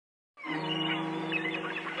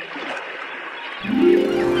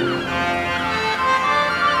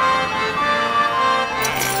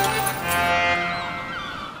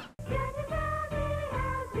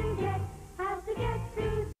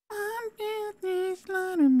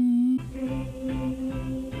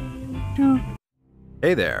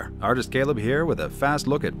Hey there, Artist Caleb here with a fast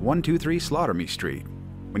look at 123 Sesame Street.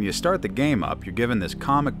 When you start the game up, you're given this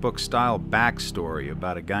comic book style backstory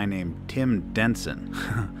about a guy named Tim Denson.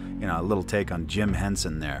 You know, a little take on Jim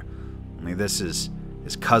Henson there. Only this is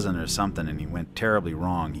his cousin or something, and he went terribly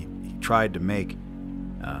wrong. He tried to make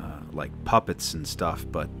like puppets and stuff,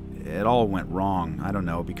 but it all went wrong. I don't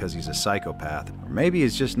know, because he's a psychopath. Or maybe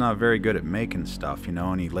he's just not very good at making stuff, you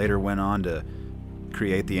know, and he later went on to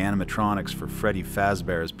create the animatronics for Freddy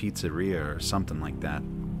Fazbear's Pizzeria or something like that.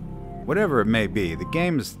 Whatever it may be, the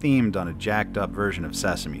game is themed on a jacked up version of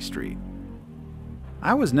Sesame Street.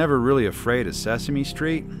 I was never really afraid of Sesame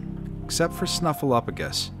Street, except for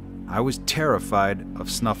Snuffleupagus. I was terrified of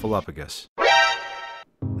Snuffleupagus.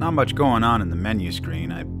 Not much going on in the menu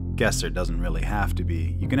screen. I guess there doesn't really have to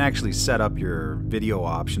be. You can actually set up your video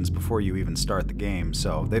options before you even start the game,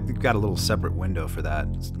 so they've got a little separate window for that.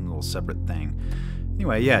 It's a little separate thing.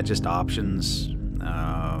 Anyway, yeah, just options,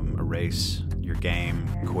 erase your game,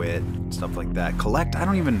 quit, stuff like that. Collect, I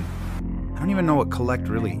don't even know what collect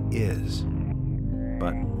really is.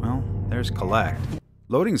 But, well, there's collect.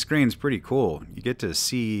 Loading screen's pretty cool. You get to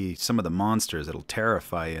see some of the monsters that'll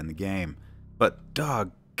terrify you in the game. But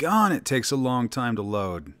doggone, it takes a long time to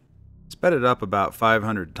load. Sped it up about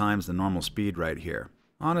 500 times the normal speed right here.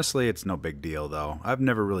 Honestly, it's no big deal though. I've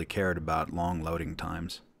never really cared about long loading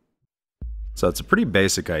times. So it's a pretty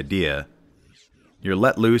basic idea. You're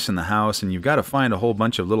let loose in the house and you've got to find a whole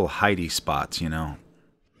bunch of little hidey spots, you know.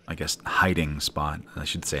 I guess hiding spot. I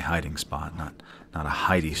should say hiding spot, not a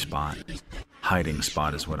hidey spot. Hiding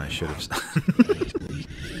spot is what I should have said.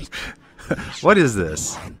 What is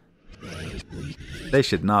this? They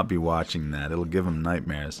should not be watching that. It'll give them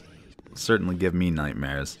nightmares. It'll certainly give me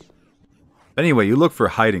nightmares. But anyway, you look for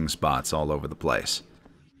hiding spots all over the place.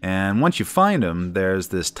 And once you find them, there's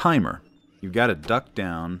this timer. You've got to duck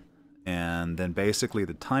down, and then basically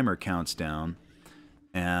the timer counts down,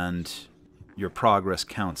 and your progress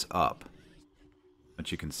counts up.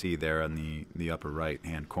 Which you can see there on the upper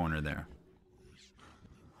right-hand corner there.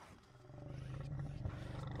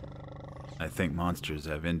 I think monsters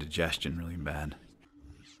have indigestion really bad.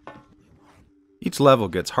 Each level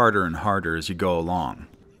gets harder and harder as you go along.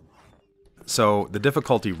 So the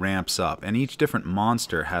difficulty ramps up, and each different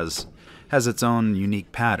monster has its own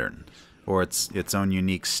unique pattern, or its own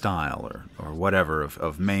unique style, or whatever,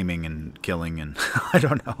 of maiming and killing and, I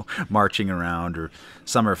don't know, marching around, or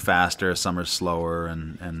some are faster, some are slower,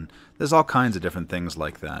 and there's all kinds of different things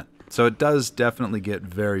like that. So it does definitely get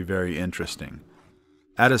very, very interesting.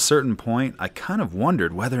 At a certain point, I kind of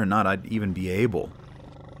wondered whether or not I'd even be able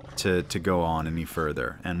to go on any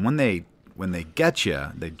further. And when they get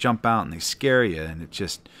you, they jump out and they scare you, and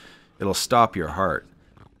it'll stop your heart.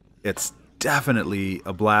 It's definitely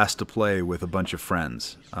a blast to play with a bunch of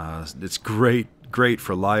friends. It's great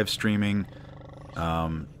for live streaming.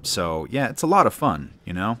 So yeah, it's a lot of fun,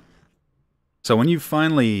 you know? So when you've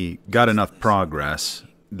finally got enough progress,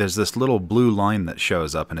 there's this little blue line that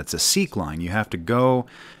shows up, and it's a seek line. You have to go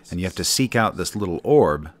and you have to seek out this little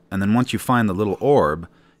orb, and then once you find the little orb,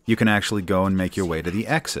 you can actually go and make your way to the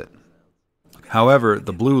exit. However,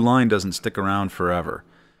 the blue line doesn't stick around forever.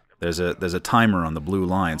 There's a timer on the blue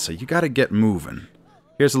line, so you got to get moving.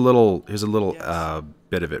 Here's a little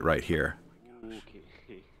bit of it right here.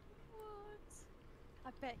 Okay.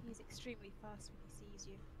 I bet he's extremely fast when he sees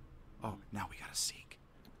you. Oh, now we gotta seek.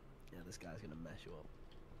 Yeah, this guy's gonna mess you up.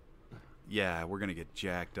 Yeah, we're gonna get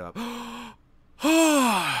jacked up.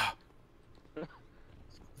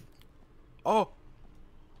 Oh!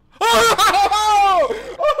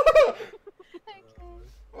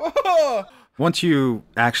 Once you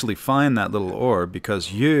actually find that little orb,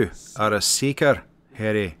 because you are a seeker,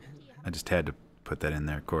 Harry. I just had to put that in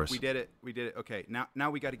there, of course. We did it. Okay,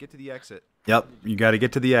 now we got to get to the exit. Yep, you got to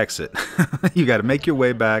get to the exit. You got to make your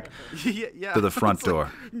way back to the front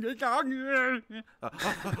door.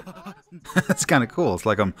 That's kind of cool. It's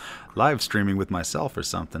like I'm live streaming with myself or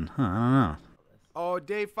something. Huh, I don't know. Oh,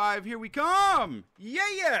 day 5, here we come!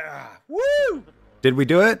 Yeah! Woo! Did we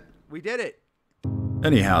do it? We did it.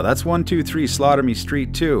 Anyhow, that's 123 Sesame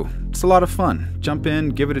Street 2. It's a lot of fun. Jump in,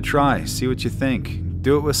 give it a try, see what you think.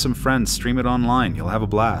 Do it with some friends, stream it online, you'll have a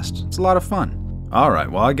blast. It's a lot of fun.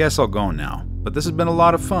 Alright, well I guess I'll go now. But this has been a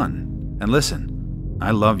lot of fun. And listen, I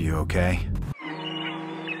love you, okay?